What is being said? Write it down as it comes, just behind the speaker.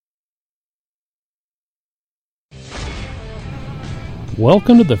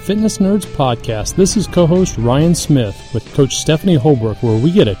Welcome to the Fitness Nerds Podcast. This is co-host Ryan Smith with Coach Stephanie Holbrook, where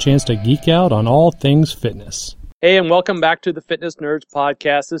we get a chance to geek out on all things fitness. Hey, and welcome back to the Fitness Nerds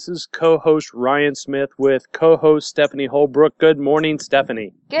Podcast. This is co-host Ryan Smith with co-host Stephanie Holbrook. Good morning,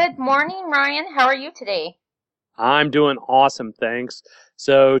 Stephanie. Good morning, Ryan. How are you today? I'm doing awesome, thanks.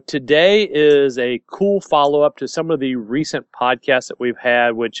 So today is a cool follow-up to some of the recent podcasts that we've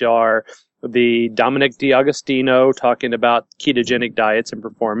had, which are the Dominic D'Agostino talking about ketogenic diets and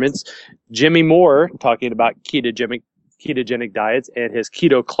performance, Jimmy Moore talking about ketogenic diets and his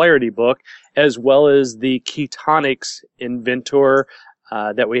Keto Clarity book, as well as the Ketonics inventor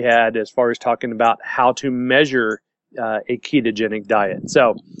that we had as far as talking about how to measure a ketogenic diet.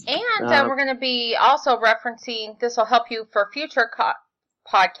 So, and we're going to be also referencing, this will help you for future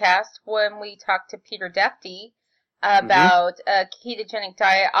podcasts when we talk to Peter Defty about a ketogenic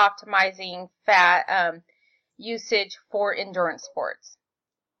diet optimizing fat usage for endurance sports.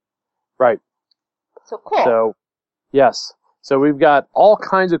 Right. So cool. So, yes. So we've got all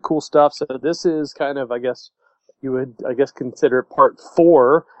kinds of cool stuff. So this is kind of, you would consider part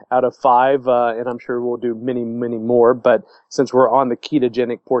 4 out of 5, and I'm sure we'll do many, many more. But since we're on the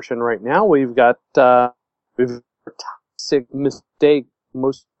ketogenic portion right now, we've got toxic mistake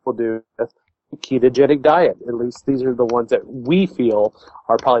most people do with ketogenic diet. At least these are the ones that we feel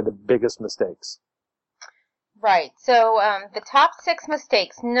are probably the biggest mistakes. Right. So the top 6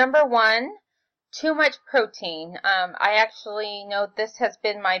 mistakes. Number 1, too much protein. I actually know this has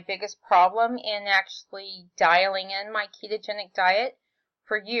been my biggest problem in actually dialing in my ketogenic diet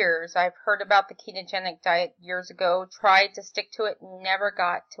for years. I've heard about the ketogenic diet years ago, tried to stick to it, never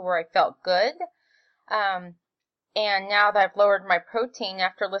got to where I felt good. And now that I've lowered my protein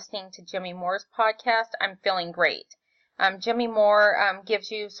after listening to Jimmy Moore's podcast, I'm feeling great. Jimmy Moore gives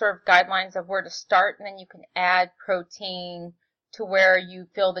you sort of guidelines of where to start, and then you can add protein to where you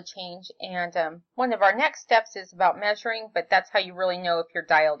feel the change. And one of our next steps is about measuring, but that's how you really know if you're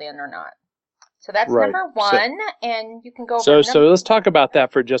dialed in or not. So that's right. Number 1, and you can go over. So let's talk about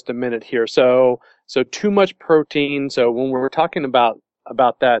that for just a minute here. So too much protein. So when we're talking about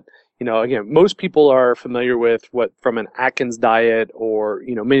that, again, most people are familiar with what from an Atkins diet or,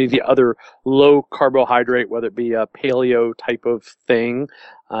 many of the other low carbohydrate, whether it be a paleo type of thing.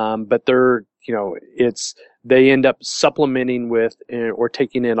 But they're, they end up supplementing with or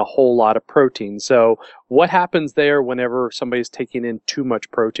taking in a whole lot of protein. So what happens there whenever somebody's taking in too much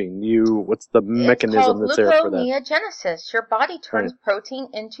protein? What's the mechanism that's there for that? It's called gluconeogenesis. Your body turns protein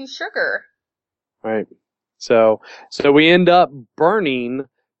into sugar. Right. So we end up burning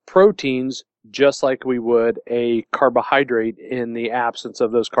proteins just like we would a carbohydrate in the absence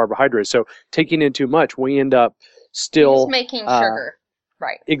of those carbohydrates. So taking in too much, we end up still just making sugar.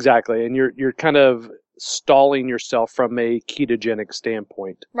 Right. Exactly. And you're kind of stalling yourself from a ketogenic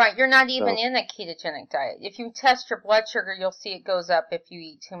standpoint. Right. You're not even in a ketogenic diet. If you test your blood sugar, you'll see it goes up if you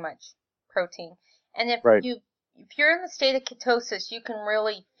eat too much protein. And if you're in the state of ketosis, you can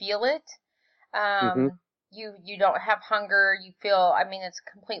really feel it. You don't have hunger. You feel, it's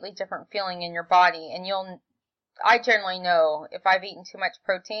a completely different feeling in your body. And I generally know if I've eaten too much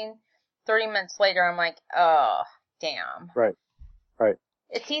protein, 30 minutes later, I'm like, oh, damn. Right.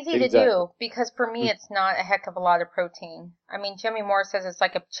 It's easy to do because for me, it's not a heck of a lot of protein. Jimmy Moore says it's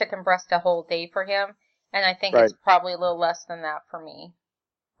like a chicken breast a whole day for him. And I think it's probably a little less than that for me.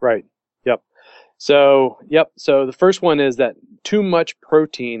 Right. Yep. So the first one is that too much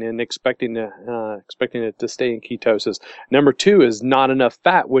protein and expecting it to stay in ketosis. Number 2 is not enough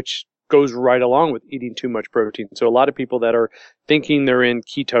fat, which goes right along with eating too much protein. So a lot of people that are thinking they're in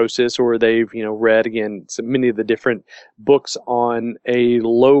ketosis or they've, read again, so many of the different books on a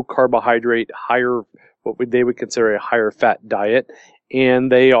low carbohydrate, they would consider a higher fat diet. And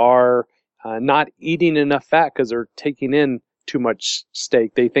they are not eating enough fat because they're taking in too much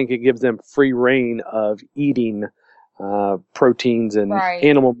steak. They think it gives them free reign of eating proteins and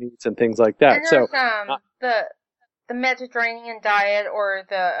animal meats and things like that. And there's, the Mediterranean diet or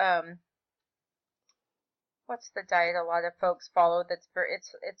the what's the diet a lot of folks follow that's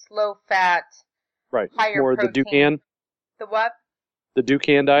it's low fat, higher more protein. The Dukan. The what? The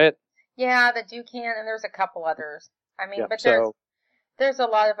Dukan diet. Yeah, the Dukan, and there's a couple others. There's a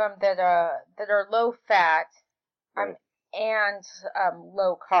lot of them that are low fat, and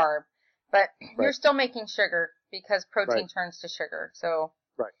low carb, but you're still making sugar because protein turns to sugar. So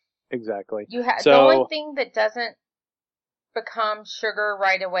exactly. The only thing that doesn't become sugar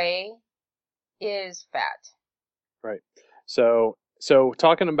right away is fat. Right. So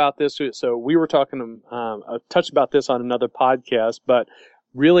talking about this, so we were talking a touch about this on another podcast, but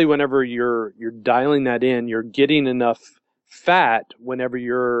really whenever you're dialing that in, you're getting enough fat whenever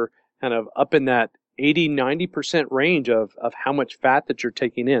you're kind of up in that 80-90% range of how much fat that you're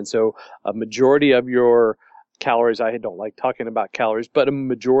taking in. So a majority of your calories, I don't like talking about calories, but a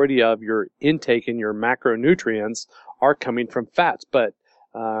majority of your intake and your macronutrients are coming from fats. But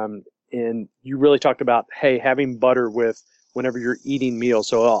and you really talked about, hey, having butter with whenever you're eating meals.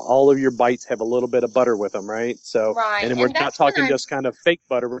 So all of your bites have a little bit of butter with them, right? So, right. and we're not talking just kind of fake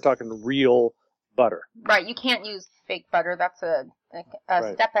butter. We're talking real butter. Right. You can't use fake butter. That's a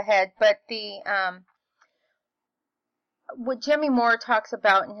Right. step ahead. But the what Jimmy Moore talks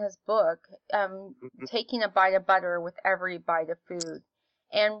about in his book, taking a bite of butter with every bite of food.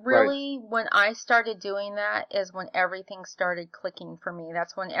 And really, when I started doing that is when everything started clicking for me.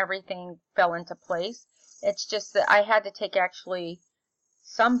 That's when everything fell into place. It's just that I had to take actually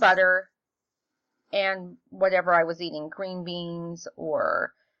some butter and whatever I was eating, green beans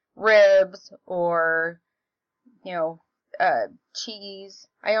or ribs or, cheese.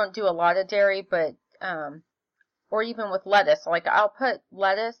 I don't do a lot of dairy, but, or even with lettuce. Like I'll put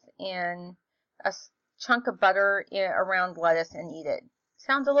lettuce in a chunk of butter around lettuce and eat it.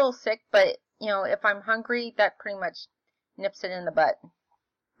 Sounds a little sick, but, if I'm hungry, that pretty much nips it in the butt.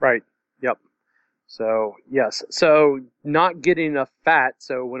 Right. Yep. So, yes. So, not getting enough fat.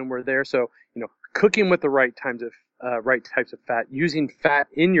 So, when we're there, cooking with the right types of fat, using fat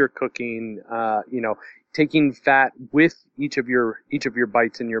in your cooking, taking fat with each of your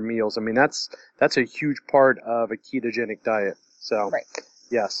bites in your meals. I mean, that's a huge part of a ketogenic diet. So, right.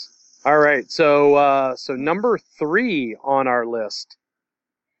 Yes. All right. So, number 3 on our list.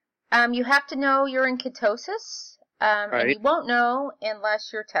 You have to know you're in ketosis, right. and you won't know unless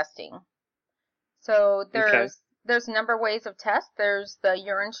you're testing. So there's a number of ways of test. There's the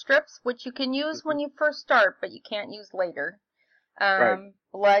urine strips, which you can use when you first start, but you can't use later.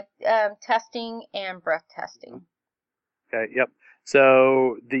 Blood testing and breath testing. Okay, yep.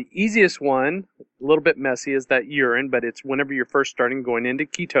 So the easiest one, a little bit messy, is that urine, but it's whenever you're first starting going into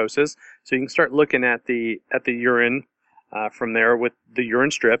ketosis. So you can start looking at the urine from there with the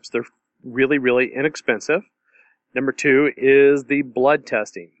urine strips. They're really, really inexpensive. Number 2 is the blood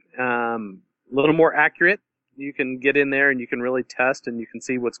testing. A little more accurate. You can get in there and you can really test and you can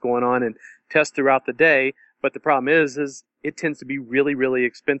see what's going on and test throughout the day. But the problem is it tends to be really, really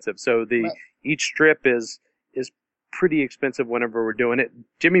expensive. So each strip is pretty expensive whenever we're doing it.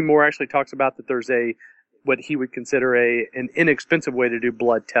 Jimmy Moore actually talks about that there's what he would consider an inexpensive way to do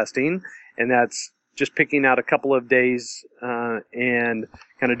blood testing, and that's just picking out a couple of days and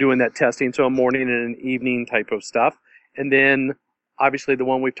kind of doing that testing. So a morning and an evening type of stuff. And then obviously the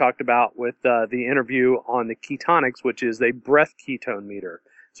one we've talked about with the interview on the ketonics, which is a breath ketone meter.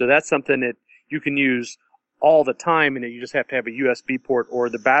 So that's something that you can use all the time, and you just have to have a USB port or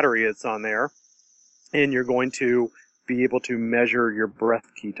the battery that's on there, and you're going to be able to measure your breath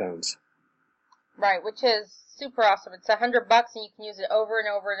ketones. Right, which is super awesome. It's $100 and you can use it over and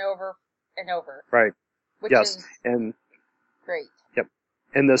over and over and over. Right. Which yes. is and great. Yep.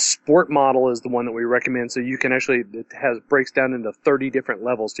 And the sport model is the one that we recommend. So you can breaks down into 30 different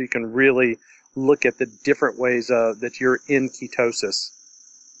levels. So you can really look at the different ways that you're in ketosis.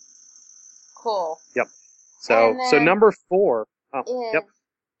 Cool. Yep. So number 4 is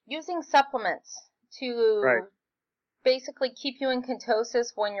using supplements to basically keep you in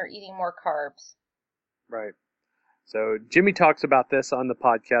ketosis when you're eating more carbs. Right. So Jimmy talks about this on the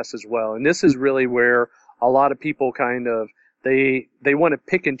podcast as well. And this is really where a lot of people kind of, they want to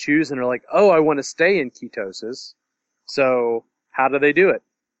pick and choose and are like, oh, I want to stay in ketosis. So how do they do it?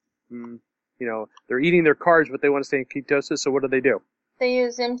 They're eating their carbs, but they want to stay in ketosis. So what do? They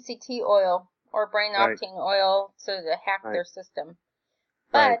use MCT oil or brain octane oil to hack their system.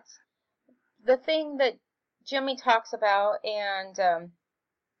 But the thing that Jimmy talks about, and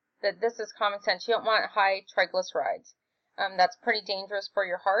that this is common sense, you don't want high triglycerides. That's pretty dangerous for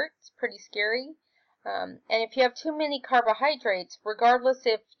your heart. It's pretty scary. And if you have too many carbohydrates, regardless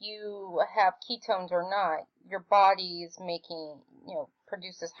if you have ketones or not, your body is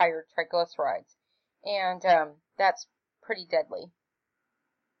produces higher triglycerides. And that's pretty deadly.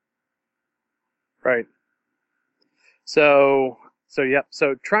 Right. So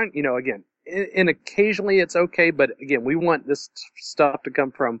trying, again, and occasionally it's okay, but again, we want this stuff to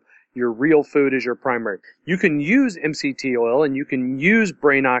come from your real food as your primary. You can use MCT oil and you can use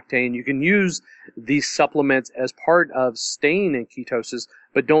brain octane. You can use these supplements as part of staying in ketosis,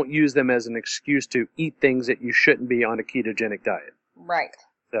 but don't use them as an excuse to eat things that you shouldn't be on a ketogenic diet. Right.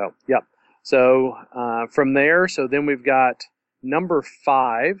 So, yep. So, from there, then we've got number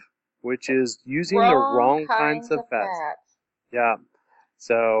 5, which is using the wrong kinds of fats. Yeah.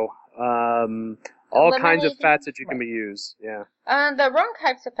 So, all kinds of eliminating, fats that you can right. be used. Yeah. The wrong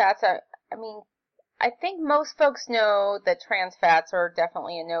types of fats, I mean, I think most folks know that trans fats are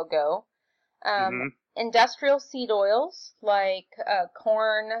definitely a no-go. Hmm. Industrial seed oils like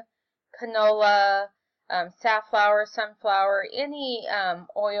corn, canola, safflower, sunflower, any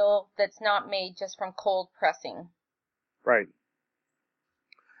oil that's not made just from cold pressing. Right.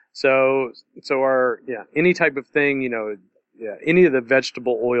 So any type of thing, any of the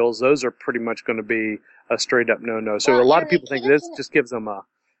vegetable oils, those are pretty much going to be a straight up no. So Well, a lot of and the people think this ketogenic, just gives them a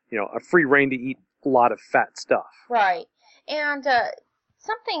free reign to eat a lot of fat stuff. right. And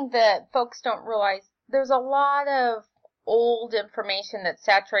something that folks don't realize, there's a lot of old information that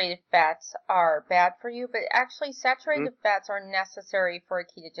saturated fats are bad for you, but actually Hmm. saturated fats are necessary for a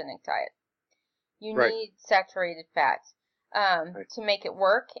ketogenic diet. You Right. need saturated fats Right. to make it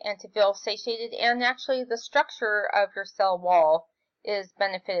work and to feel satiated. And actually, the structure of your cell wall is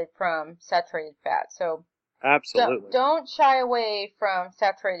benefited from saturated fat. So Absolutely. don't shy away from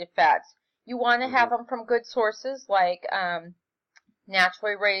saturated fats. You want to Hmm. have them from good sources like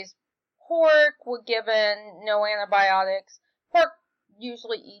naturally raised pork, given no antibiotics. Pork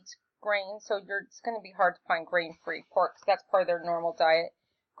usually eats grain, so it's going to be hard to find grain-free pork 'cause that's part of their normal diet.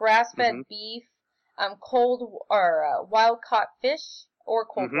 Hmm. Grass-fed beef, cold or wild-caught fish or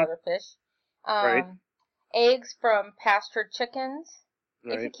cold Hmm. water fish, Right. eggs from pastured chickens.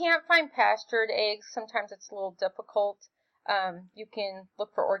 If you Right. can't find pastured eggs, sometimes it's a little difficult. You can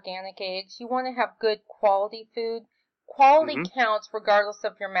look for organic eggs. You want to have good quality food. Quality Hmm. counts regardless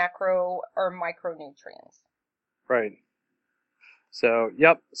of your macro or micronutrients. Right. So,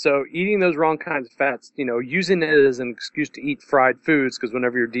 yep. So eating those wrong kinds of fats, using it as an excuse to eat fried foods, because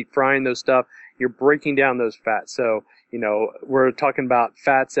whenever you're deep frying those stuff, you're breaking down those fats. So, we're talking about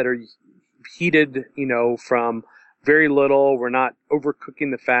fats that are heated, from very little. We're not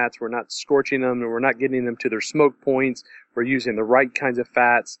overcooking the fats. We're not scorching them, and we're not getting them to their smoke points. We're using the right kinds of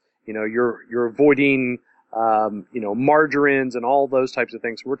fats. You're avoiding, margarines and all those types of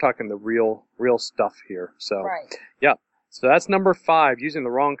things. We're talking the real stuff here. So, Right. yeah. So that's number 5, using the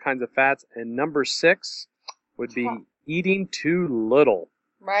wrong kinds of fats. And number 6 would be eating too little.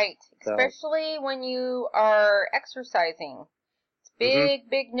 Right. So, Especially when you are exercising. It's hmm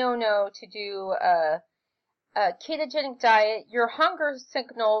big no-no to do a ketogenic diet. Your hunger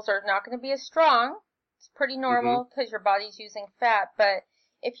signals are not going to be as strong. It's pretty hmm normal because your body's using fat, but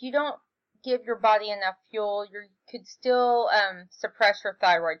if you don't give your body enough fuel, you could still suppress your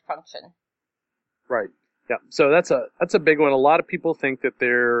thyroid function. right. Yeah. So that's a big one. A lot of people think that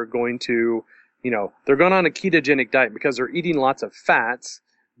they're going to, they're going on a ketogenic diet because they're eating lots of fats,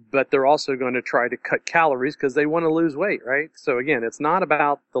 but they're also going to try to cut calories because they want to lose weight, right? So again, it's not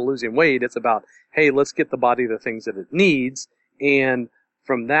about the losing weight. It's about, hey, let's get the body the things that it needs. And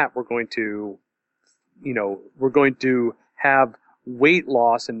from that, we're going to have weight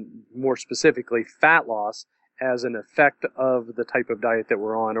loss, and more specifically fat loss, as an effect of the type of diet that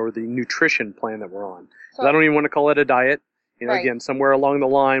we're on, or the nutrition plan that we're on. So, I don't even want to call it a diet. right. Again, somewhere along the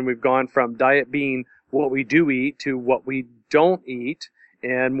line, we've gone from diet being what we do eat to what we don't eat,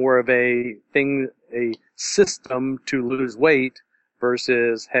 and more of a system to lose weight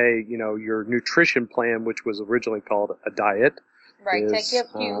versus, hey, your nutrition plan, which was originally called a diet, Right, to is give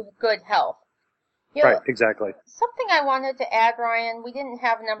you good health. You right, know, exactly. something I wanted to add, Ryan, we didn't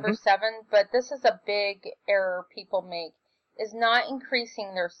have number Hmm. 7, but this is a big error people make, is not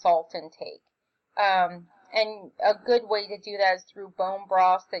increasing their salt intake. And a good way to do that is through bone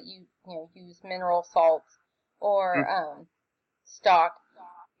broths that you use mineral salts or stock,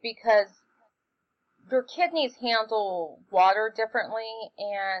 because your kidneys handle water differently,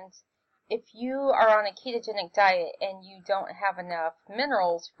 and if you are on a ketogenic diet and you don't have enough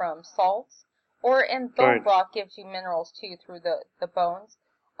minerals from salts, and bone Right. broth gives you minerals too through the bones,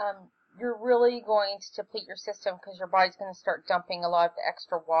 you're really going to deplete your system because your body's going to start dumping a lot of the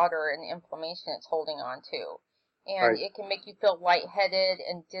extra water and inflammation it's holding on to. And Right. it can make you feel lightheaded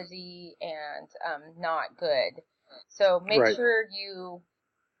and dizzy and not good. So make Right. sure you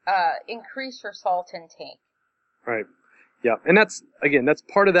increase your salt intake. Right. Yeah. And that's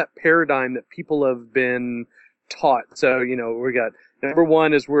part of that paradigm that people have been taught. So, we got number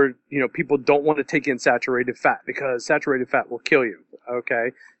 1 is where, people don't want to take in saturated fat because saturated fat will kill you.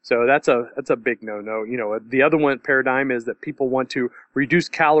 Okay. So that's a big no-no. The other one paradigm is that people want to reduce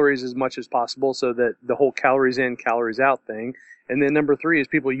calories as much as possible so that the whole calories in, calories out thing. And then number 3 is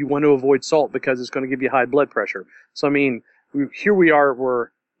you want to avoid salt because it's going to give you high blood pressure. So, I mean, here we are, we're,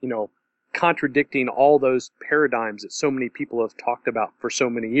 contradicting all those paradigms that so many people have talked about for so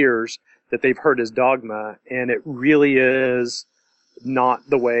many years that they've heard as dogma, and it really is not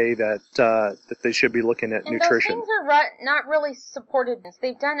the way that that they should be looking at And nutrition. those things are not really supported.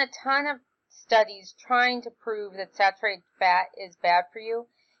 They've done a ton of studies trying to prove that saturated fat is bad for you.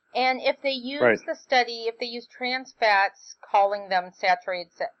 And if they use if they use trans fats, calling them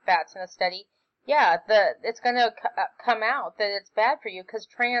saturated fats in a study, it's going to come out that it's bad for you, because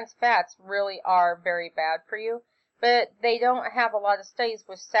trans fats really are very bad for you. But they don't have a lot of studies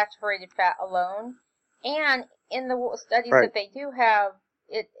with saturated fat alone. And in the studies that they do have,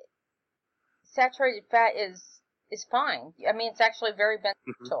 saturated fat is fine. I mean, it's actually very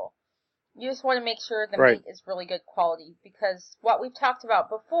beneficial. You just want to make sure the meat is really good quality, because what we've talked about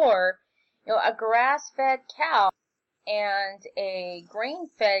before, a grass-fed cow and a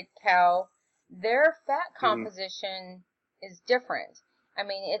grain-fed cow, their fat composition is different. I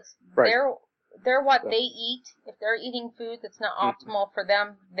mean, it's they're what they eat. If they're eating food that's not optimal for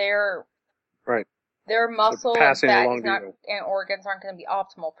them, their muscle and fat and organs aren't going to be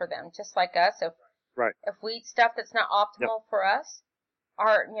optimal for them. Just like us, if we eat stuff that's not optimal for us,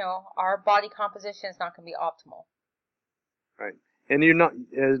 our body composition is not going to be optimal. Right. And you're not,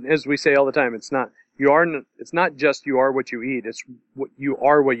 as we say all the time, it's not just you are what you eat. It's what you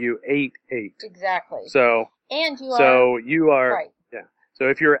are what you ate. Exactly. So you are. Yeah. So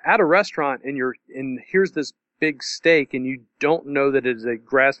if you're at a restaurant and here's this big steak and you don't know that it is a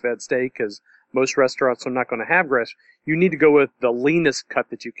grass-fed steak, because most restaurants are not going to have grass, you need to go with the leanest cut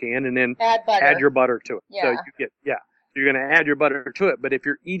that you can, and then add your butter to it. Yeah. So you're going to add your butter to it. But if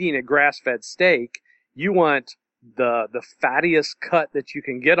you're eating a grass-fed steak, you want the fattiest cut that you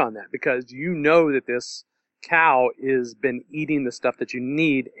can get on that, because you know that this cow has been eating the stuff that you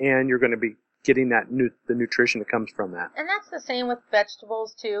need, and you're going to be getting the nutrition that comes from that. And that's the same with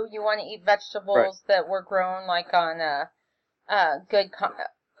vegetables too. You want to eat vegetables that were grown like on a good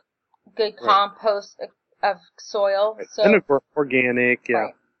compost of soil. Right. So, and organic,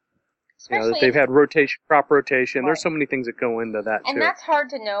 Right. That they've had crop rotation. There's so many things that go into that and too. that's hard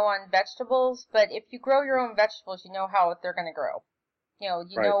to know on vegetables, but if you grow your own vegetables, you know how they're going to grow.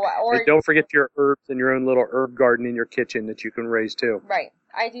 You know what. Or and don't forget your herbs and your own little herb garden in your kitchen that you can raise too. Right.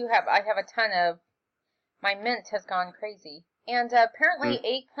 I have a ton of, my mint has gone crazy. And apparently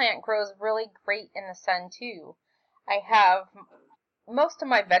eggplant grows really great in the sun too. I have most of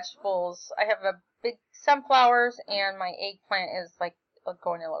my vegetables, I have a big sunflowers, and my eggplant is like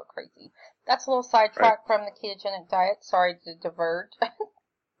going a little crazy. That's a little sidetrack from the ketogenic diet. Sorry to diverge.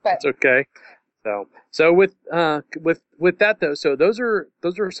 But it's okay. So with that though, so those are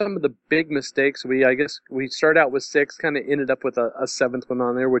some of the big mistakes. I guess we started out with 6, kind of ended up with a 7th one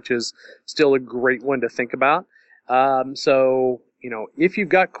on there, which is still a great one to think about. So if you've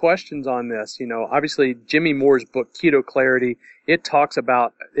got questions on this, obviously Jimmy Moore's book Keto Clarity, it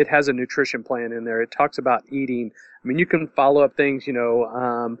has a nutrition plan in there. It talks about eating. I mean, you can follow up things,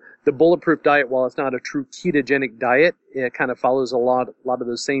 the Bulletproof diet, while it's not a true ketogenic diet, it kind of follows a lot of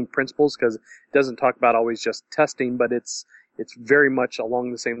those same principles, because it doesn't talk about always just testing, but it's very much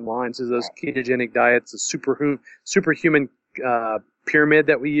along the same lines as those ketogenic diets, the superhuman pyramid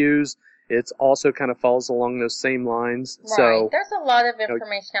that we use. It's also kind of falls along those same lines. Right. So there's a lot of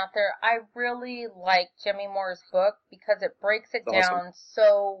information out there. I really like Jimmy Moore's book because it breaks it down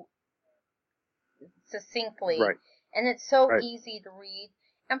so succinctly. Right. And it's so easy to read.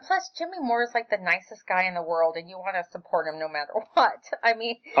 And plus, Jimmy Moore is like the nicest guy in the world, and you want to support him no matter what. I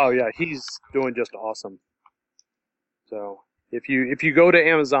mean. Oh yeah, he's doing just awesome. So if you go to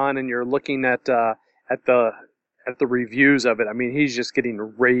Amazon and you're looking at the reviews of it, I mean, he's just getting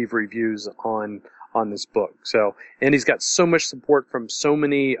rave reviews on this book. So, and he's got so much support from so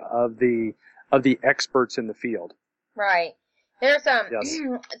many of the experts in the field. Right. There's some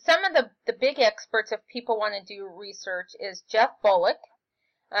of the big experts, if people want to do research, is Jeff Bullock.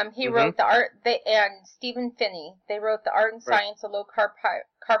 He wrote and Stephen Finney. They wrote The Art and Science of Low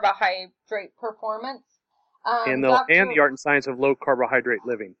Carbohydrate Performance. And the Art and Science of Low Carbohydrate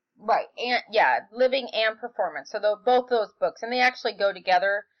Living. Right, and Living and Performance. So both those books, and they actually go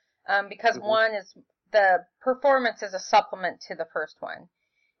together, because one is the performance is a supplement to the first one.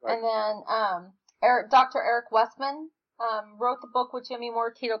 Right. And then Dr. Eric Westman wrote the book with Jimmy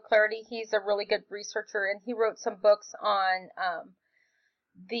Moore, Keto Clarity. He's a really good researcher, and he wrote some books on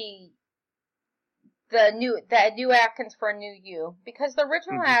the new Atkins for a new you, because the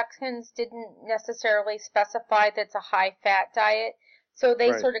original Atkins didn't necessarily specify that it's a high fat diet. So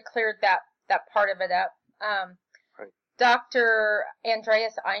they sort of cleared that part of it up. Dr.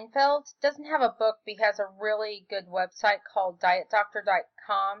 Andreas Einfeld doesn't have a book, but he has a really good website called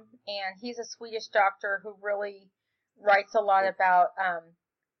dietdoctor.com, and he's a Swedish doctor who really writes a lot about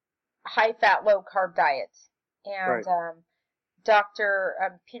high-fat, low-carb diets. And Dr.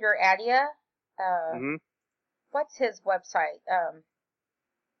 Peter Attia. Mm-hmm. What's his website?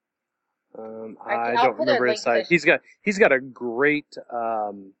 I don't remember his site. He's got a great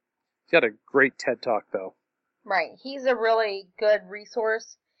TED Talk though. Right. He's a really good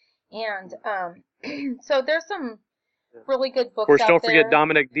resource, and so there's some really good books. Of course, don't there. forget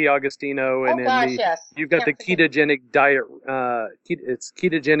Dominic D'Agostino, and you've got the ketogenic diet. It's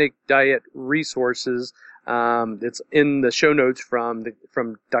ketogenic diet resources. It's in the show notes from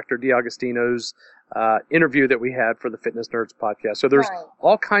Dr. D'Agostino's interview that we had for the Fitness Nerds podcast. So there's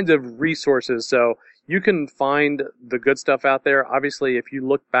all kinds of resources. So you can find the good stuff out there. Obviously, if you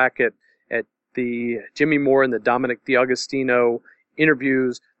look back at the Jimmy Moore and the Dominic D'Agostino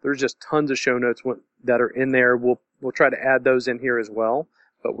interviews, there's just tons of show notes that are in there. We'll try to add those in here as well.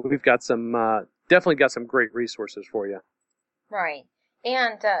 But we've got some definitely got some great resources for you. Right.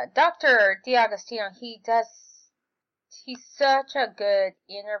 And Dr. D'Agostino, he's such a good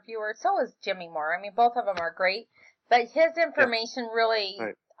interviewer. So is Jimmy Moore. I mean, both of them are great. But his information really,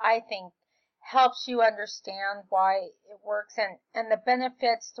 I think, helps you understand why it works and the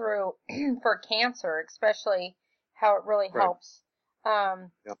benefits through for cancer, especially how it really helps.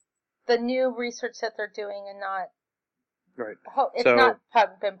 The new research that they're doing and not it's not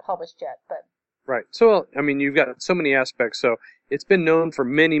been published yet, but So I mean, you've got so many aspects. So it's been known for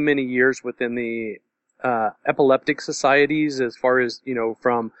many, many years within the epileptic societies, as far as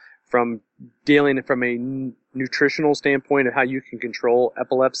from dealing from a nutritional standpoint of how you can control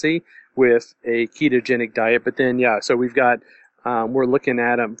epilepsy with a ketogenic diet. But then so we've got we're looking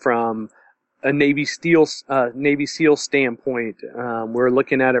at them from a Navy SEAL standpoint. We're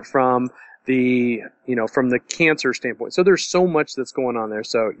looking at it from the cancer standpoint. So there's so much that's going on there.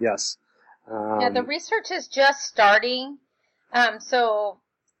 So yes. The research is just starting. The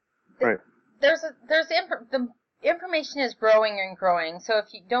information is growing and growing. So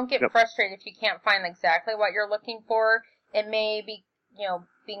if you don't get frustrated if you can't find exactly what you're looking for, it may be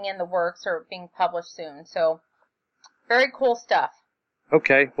being in the works or being published soon. So very cool stuff.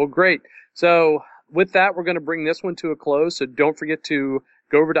 Okay, well, great. So with that, we're going to bring this one to a close. So don't forget to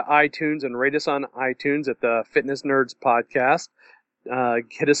go over to iTunes and rate us on iTunes at the Fitness Nerds Podcast.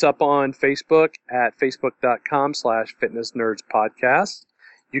 Hit us up on Facebook at facebook.com/fitnessnerdspodcast.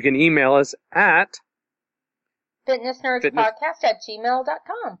 You can email us at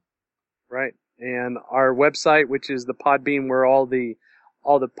fitnessnerdspodcast@gmail.com. Right. And our website, which is the Podbean where all the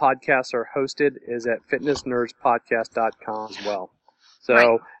podcasts are hosted, is at fitnessnerdspodcast.com as well.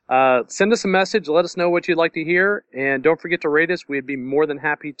 So send us a message. Let us know what you'd like to hear. And don't forget to rate us. We'd be more than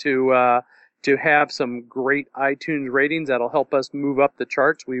happy to have some great iTunes ratings. That'll help us move up the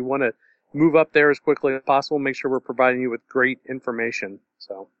charts. We want to move up there as quickly as possible. Make sure we're providing you with great information.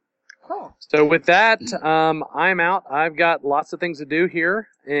 So. Cool. So with that, I'm out. I've got lots of things to do here,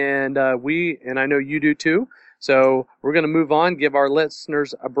 and I know you do too. So we're going to move on, give our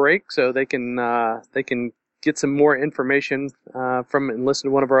listeners a break so they can get some more information from and listen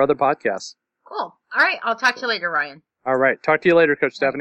to one of our other podcasts. Cool. All right. I'll talk to you later, Ryan. All right. Talk to you later, Coach Stephanie.